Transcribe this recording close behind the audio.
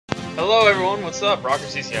Hello everyone, what's up? Rocker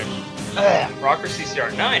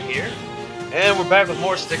CCR9 here, and we're back with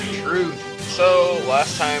more Stick of Truth. So,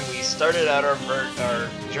 last time we started out our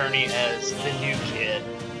journey as the new kid,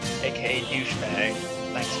 aka douchebag.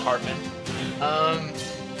 Thanks, Cartman.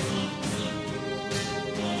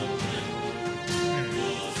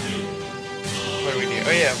 What do we do?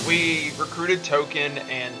 Oh yeah, we recruited Token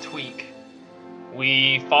and Tweak.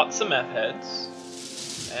 We fought some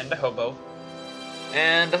F-heads and a hobo.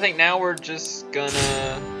 And I think now we're just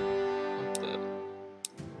gonna...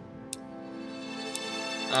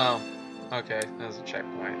 Oh, okay, that was a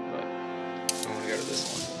checkpoint, but I want to go to this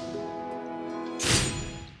one.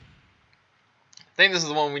 I think this is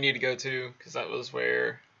the one we need to go to, because that was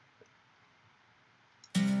where...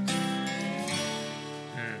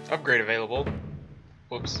 Upgrade available.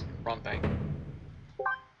 Whoops, wrong thing.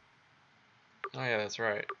 Oh yeah, that's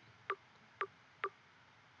right.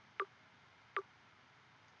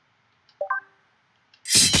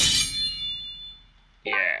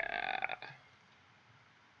 Yeah.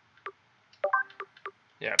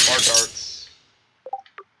 Yeah, bar darts.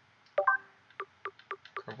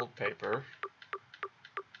 Crumpled paper.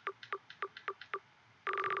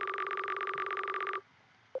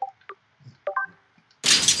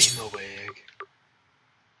 Emo wig.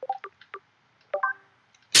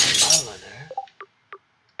 Eyeliner.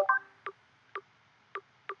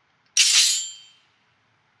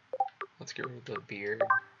 Let's get rid of the beard.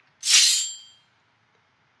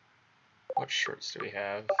 What shirts do we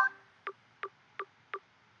have?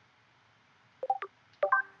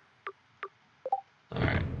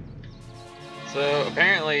 Alright. So,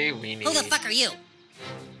 apparently, we need... Who the fuck are you?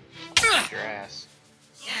 Your ass.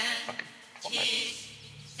 Fucking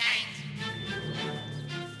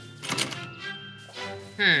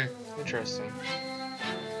interesting.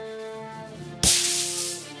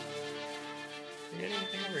 You get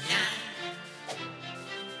anything over here?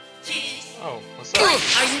 Oh, what's up? What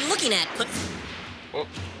are you looking at? Oh,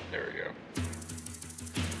 there we go.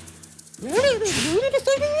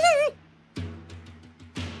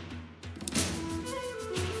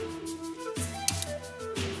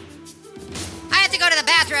 I have to go to the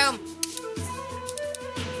bathroom.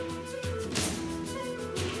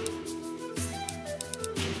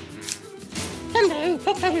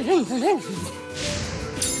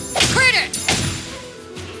 Critter!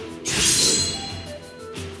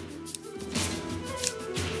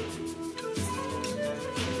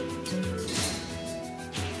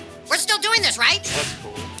 We're still doing this, right? That's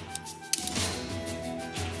cool.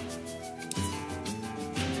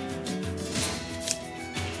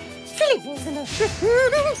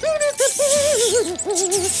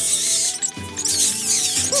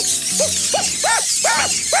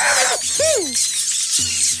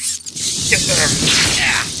 Yes, sir.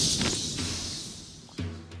 Yeah.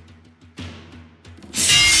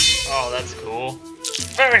 Oh, that's cool.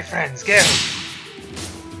 Furry friends, go.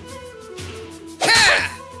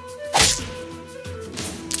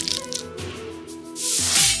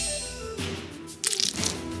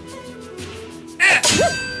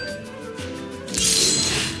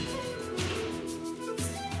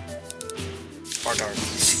 Bar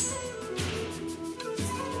darts.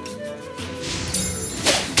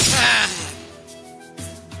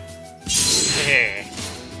 Yeah.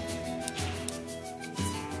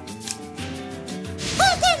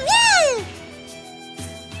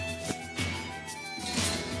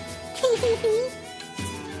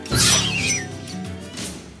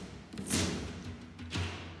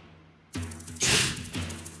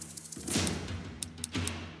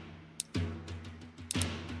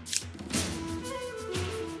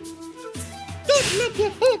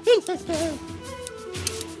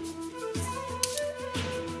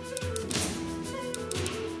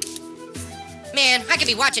 Man, I could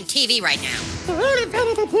be watching TV right now.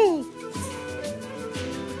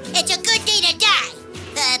 It's a good day to die.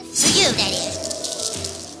 For you, that is.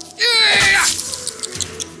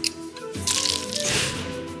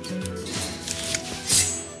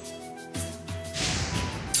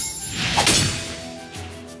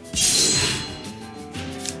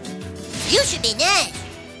 You should be nice.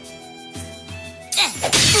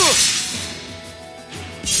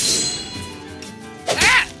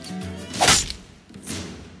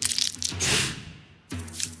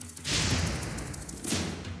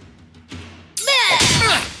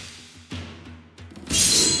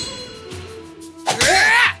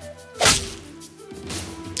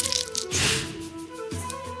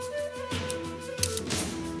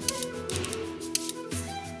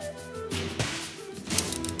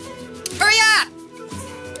 Hurry up!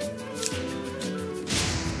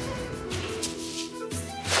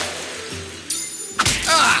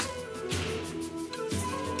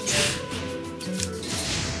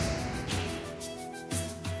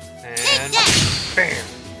 And that. bam.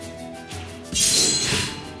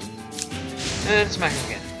 And smack him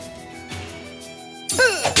again.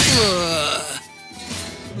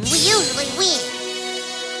 We usually win.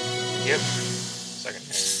 Yep. Second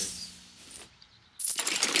hairs.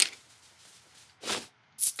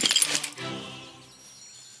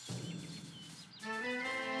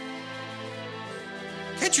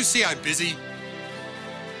 Can't you see I'm busy?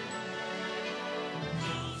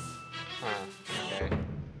 Huh. Okay.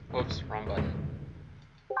 Whoops, wrong button.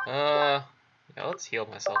 Yeah, let's heal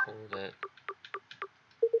myself a little bit.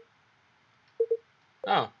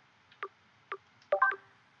 Oh.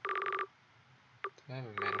 Do I have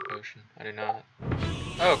a mana potion? I do not.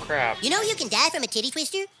 Oh, crap. You know you can die from a titty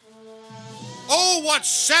twister? Oh, what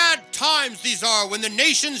sad times these are when the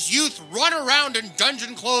nation's youth run around in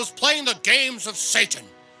dungeon clothes playing the games of Satan.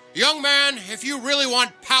 Young man, if you really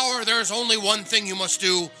want power, there's only one thing you must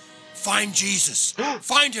do. Find Jesus.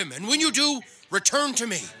 Find him, and when you do, return to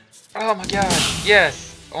me. Oh my god.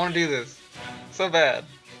 Yes. I want to do this. So bad.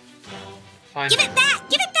 Fine. Give it back!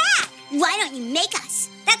 Give it back! Why don't you make us?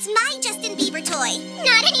 That's my Justin Bieber toy.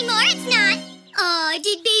 Not anymore, it's not. Oh,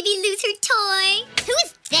 did baby lose her toy?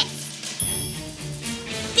 Who's this?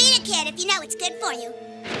 Beat a kid if you know it's good for you.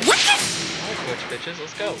 What the? Alright, Twitch bitches,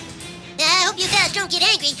 let's go. I hope you guys don't get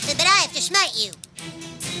angry, but I have to smite you.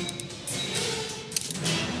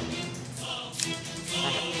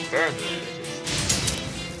 I'm gonna burn these bitches.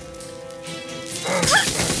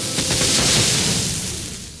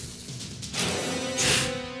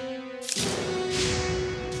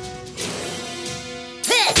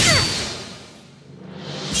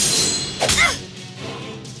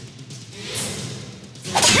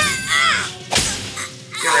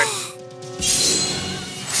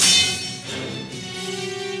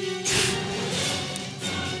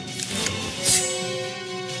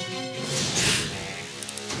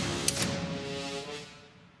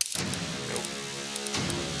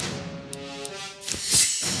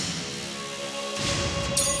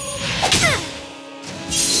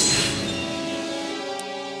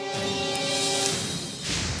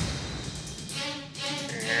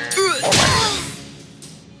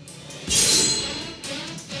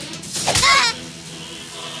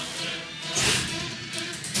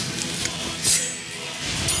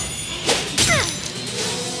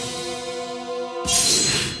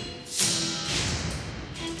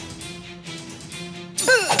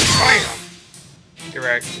 Get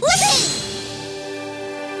ready. You're right.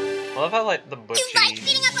 I love how, like, the butchie... You like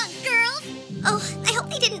beating up on girls? Oh, I hope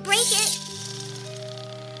they didn't break it.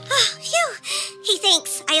 Oh, phew. Hey,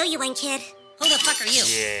 thanks. I owe you one, kid. Who the fuck are you?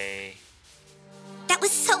 Yay. That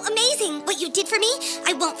was so amazing. What you did for me,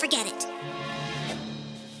 I won't forget it.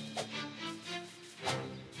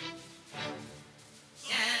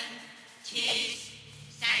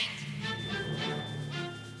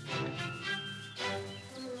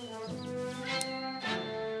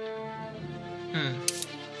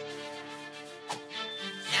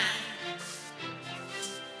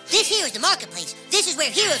 This here is the marketplace. This is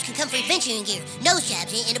where heroes can come for adventuring gear, nose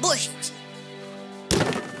jabs, and abortions.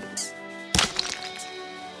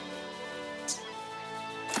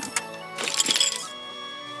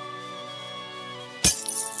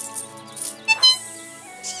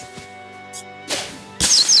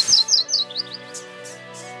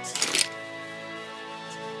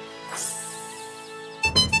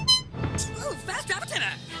 Ooh, fast travel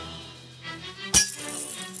dinner.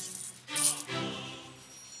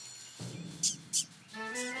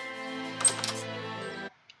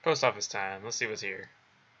 Post office time. Let's see what's here.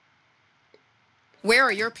 Where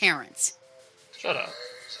are your parents? Shut up.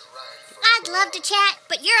 I'd love to chat,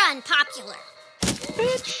 but you're unpopular.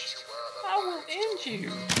 Bitch! I will end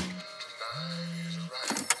you.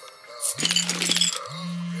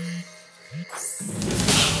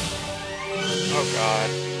 Oh god.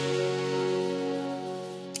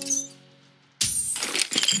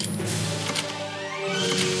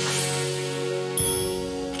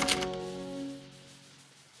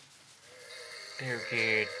 Oh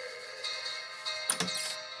god.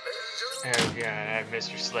 Oh god, I have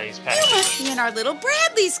Mr. Slay's You package. must be in our little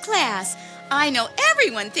Bradley's class. I know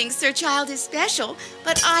everyone thinks their child is special,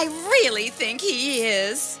 but I really think he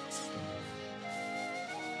is.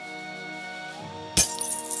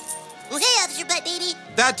 Well, hey, Officer Butt Baby.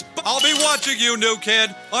 I'll be watching you, new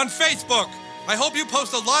kid, on Facebook. I hope you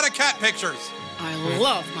post a lot of cat pictures. I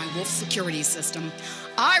love my wolf security system.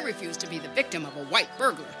 I refuse to be the victim of a white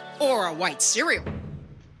burglar or a white serial.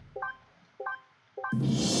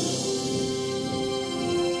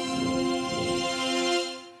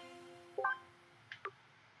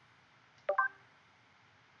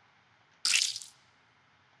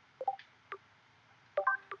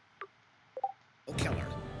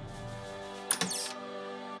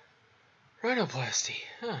 Rhinoplasty.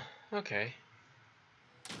 Huh, okay.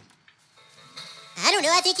 I don't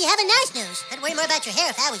know, I think you have a nice nose. I'd worry more about your hair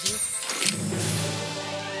if I was you.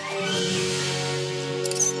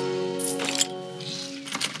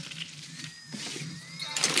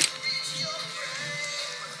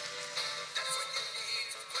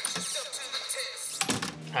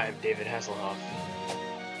 Hi, I'm David Hasselhoff.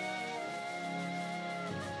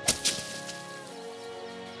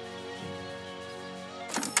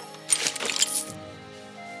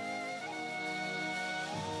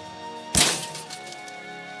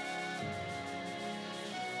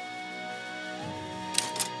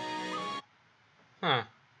 Huh.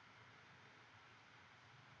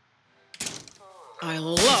 I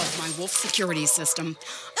love my Wolf security system.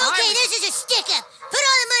 Okay, this is a stick-up. Put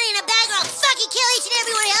all the money in a bag or I'll fucking kill each and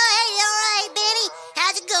every one. Oh, hey, all right, Benny.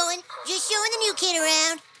 How's it going? Just showing the new kid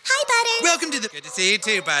around. Hi, Butters. Welcome to the... Good to see you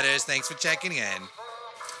too, Butters. Thanks for checking in.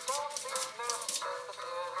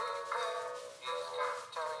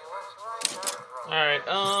 Alright,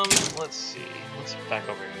 let's see. Let's back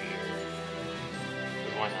over here.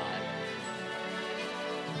 Why not?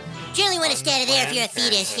 Generally want to stay out of there if you're a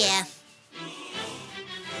fetus, yeah.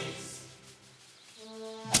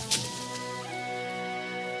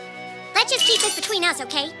 Let's just keep this between us,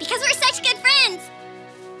 okay? Because we're such good friends!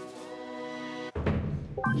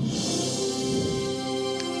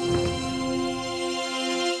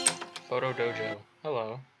 Photo Dojo.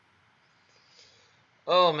 Hello.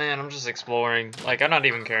 Oh man, I'm just exploring. Like, I'm not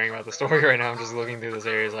even caring about the story right now. I'm just looking through this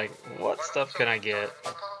area. Like, what stuff can I get?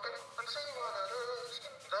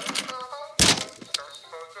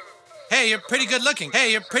 Hey, you're pretty good looking.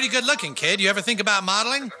 Hey, you're pretty good looking, kid. You ever think about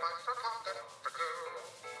modeling?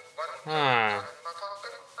 Huh.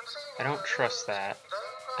 I don't trust that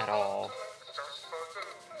at all.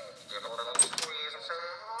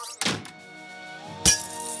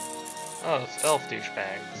 Oh, it's elf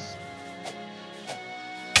douchebags.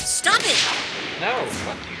 Stop it! No,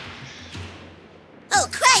 fuck you. Oh,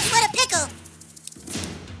 Christ, what a pickle!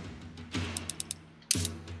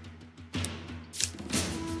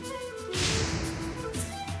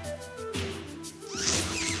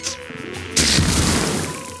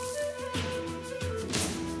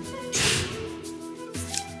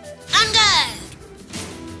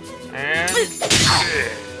 And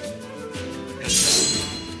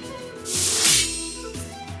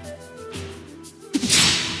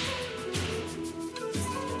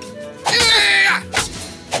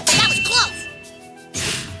That was close!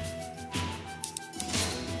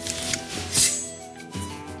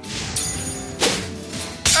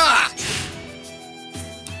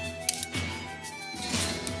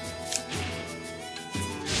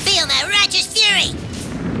 Feel my righteous fury!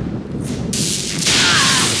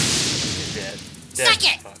 he's dead. Suck Dead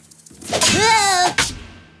it! as fuck. Whoa!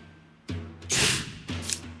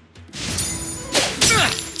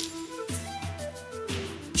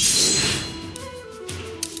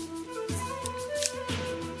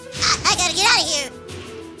 I gotta get out of here!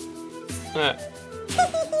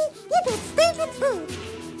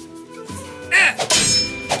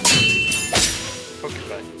 Poke your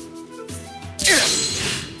butt.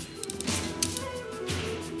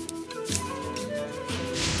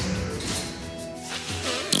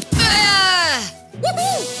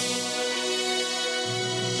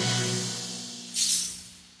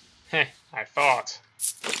 Heh, I thought.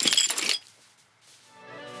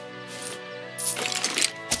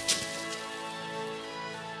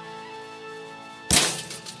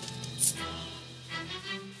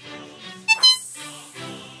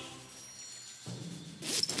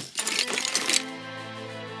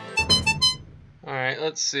 Alright,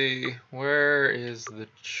 let's see. Where is the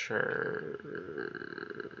church?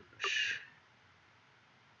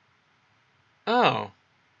 Oh.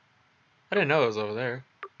 I didn't know it was over there.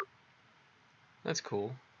 That's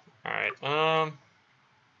cool. Alright, where's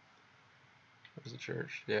the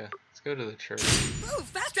church? Yeah, let's go to the church. Ooh,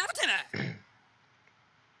 fast travel dinner!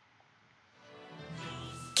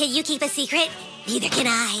 Can you keep a secret? Neither can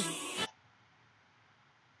I.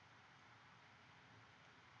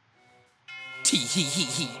 Tee hee hee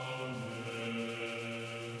hee.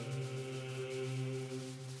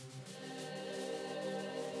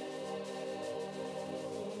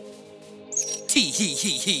 Tee hee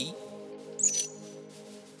hee hee.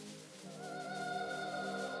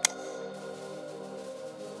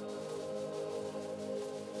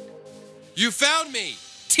 You found me!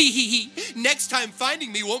 Tee hee hee. Next time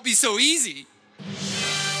finding me won't be so easy.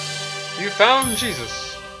 You found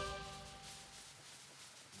Jesus.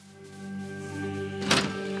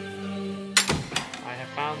 I have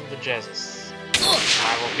found the Jesus.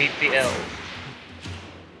 I will beat the elf.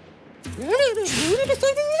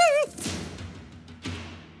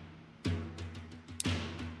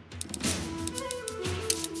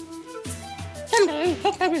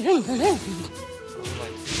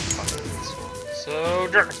 So,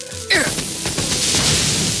 Dragon.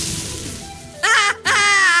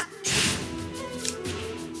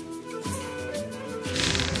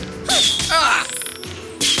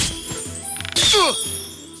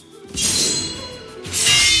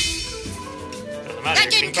 That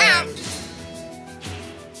didn't count.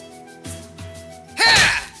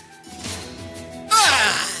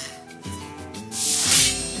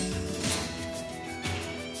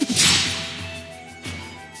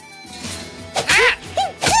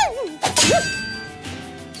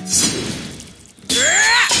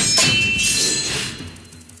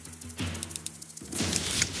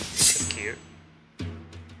 That's cute.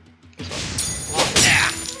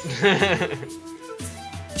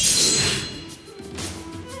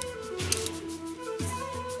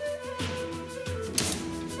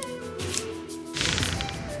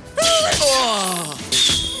 Guess what?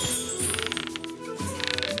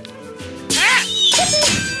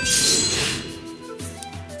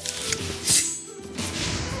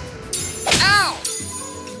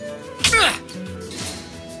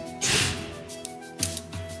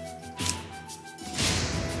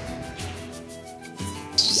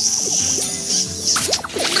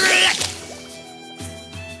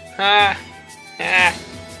 Ah, ah,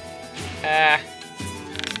 ah.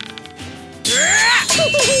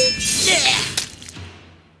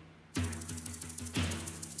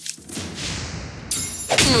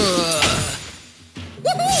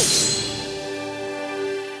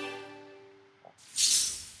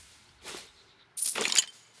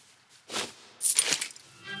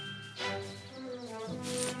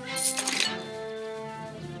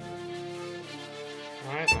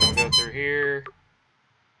 Alright, then we'll go through here.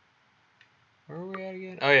 Where are we at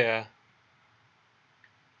again? Oh yeah.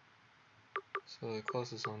 So the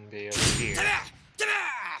closest one would be over here.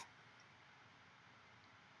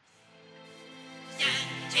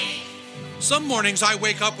 Some mornings I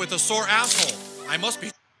wake up with a sore asshole. I must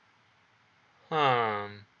be. They're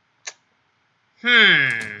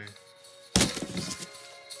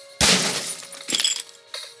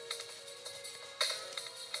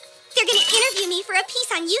gonna interview me for a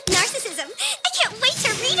piece on youth narcissism. I can't wait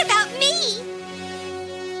to read about me.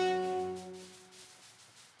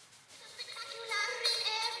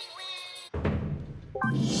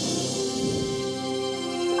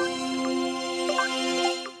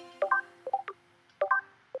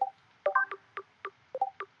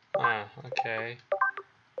 Ah, okay.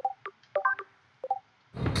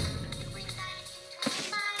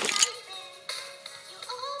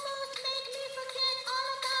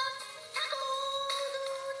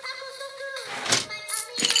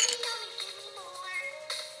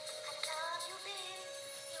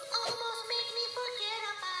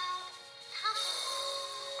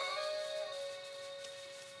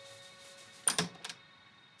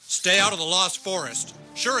 Stay out of the Lost Forest.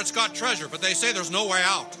 Sure, it's got treasure, but they say there's no way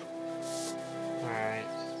out. Alright.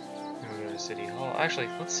 Now we go to City Hall. Actually,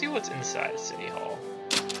 let's see what's inside City Hall.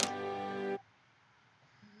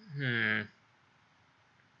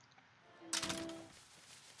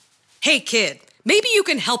 Hey, kid, maybe you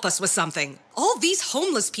can help us with something. All these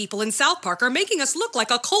homeless people in South Park are making us look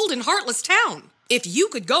like a cold and heartless town. If you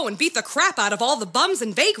could go and beat the crap out of all the bums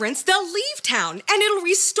and vagrants, they'll leave town, and it'll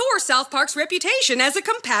restore South Park's reputation as a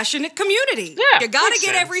compassionate community. Yeah, you gotta makes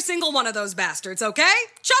get sense. every single one of those bastards, okay?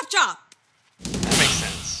 Chop chop! That makes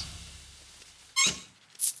sense.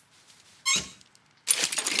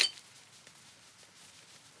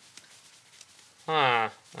 Huh,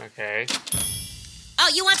 okay. Oh,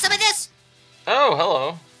 you want some of this? Oh,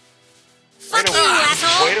 hello. Fuck you,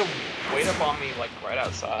 asshole! Wait up on me, like, right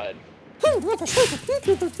outside.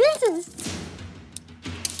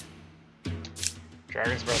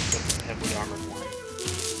 Dragon's Breath, the heavily armored one.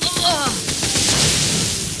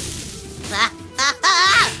 Ah, ah,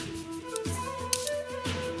 ah.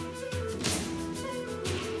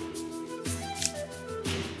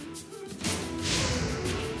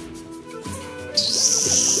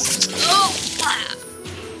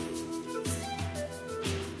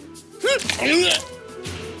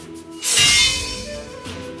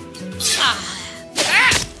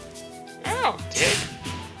 Ow, dick.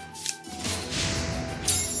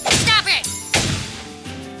 Stop it!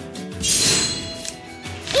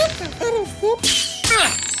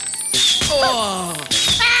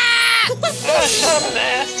 Ah, shot him in the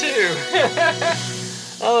ass too.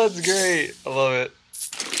 Oh, that's great. I love it.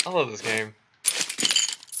 I love this game.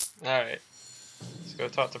 Alright. Let's go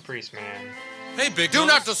talk to Priest Man. Hey, Big Do Nose.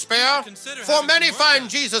 not despair, Consider for having many some work find done.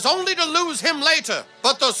 Jesus only to lose him later.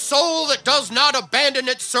 But the soul that does not abandon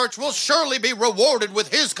its search will surely be rewarded with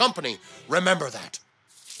his company. Remember that.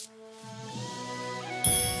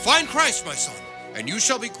 Find Christ, my son, and you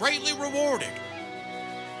shall be greatly rewarded.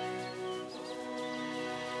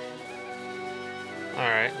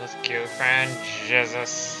 Alright, let's go find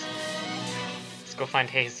Jesus. Let's go find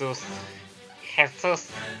Jesus.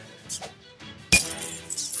 Jesus.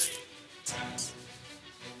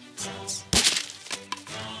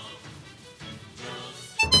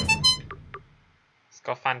 Let's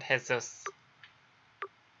go find Jesus.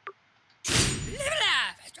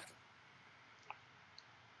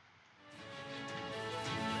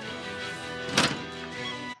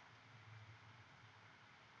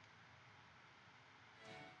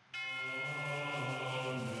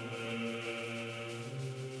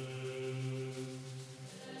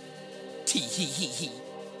 Tee hee hee hee.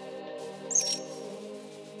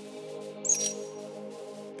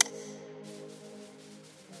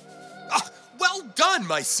 Well done,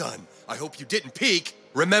 my son. I hope you didn't peek.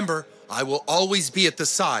 Remember, I will always be at the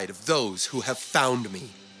side of those who have found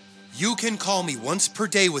me. You can call me once per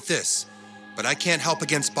day with this, but I can't help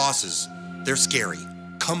against bosses. They're scary.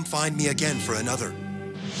 Come find me again for another.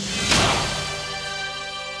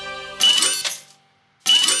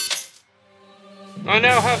 I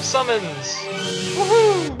now have summons!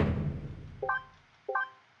 Woohoo!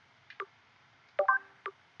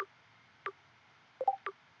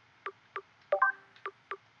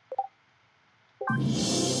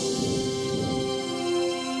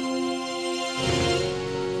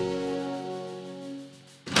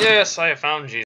 Yes, I have found Jesus.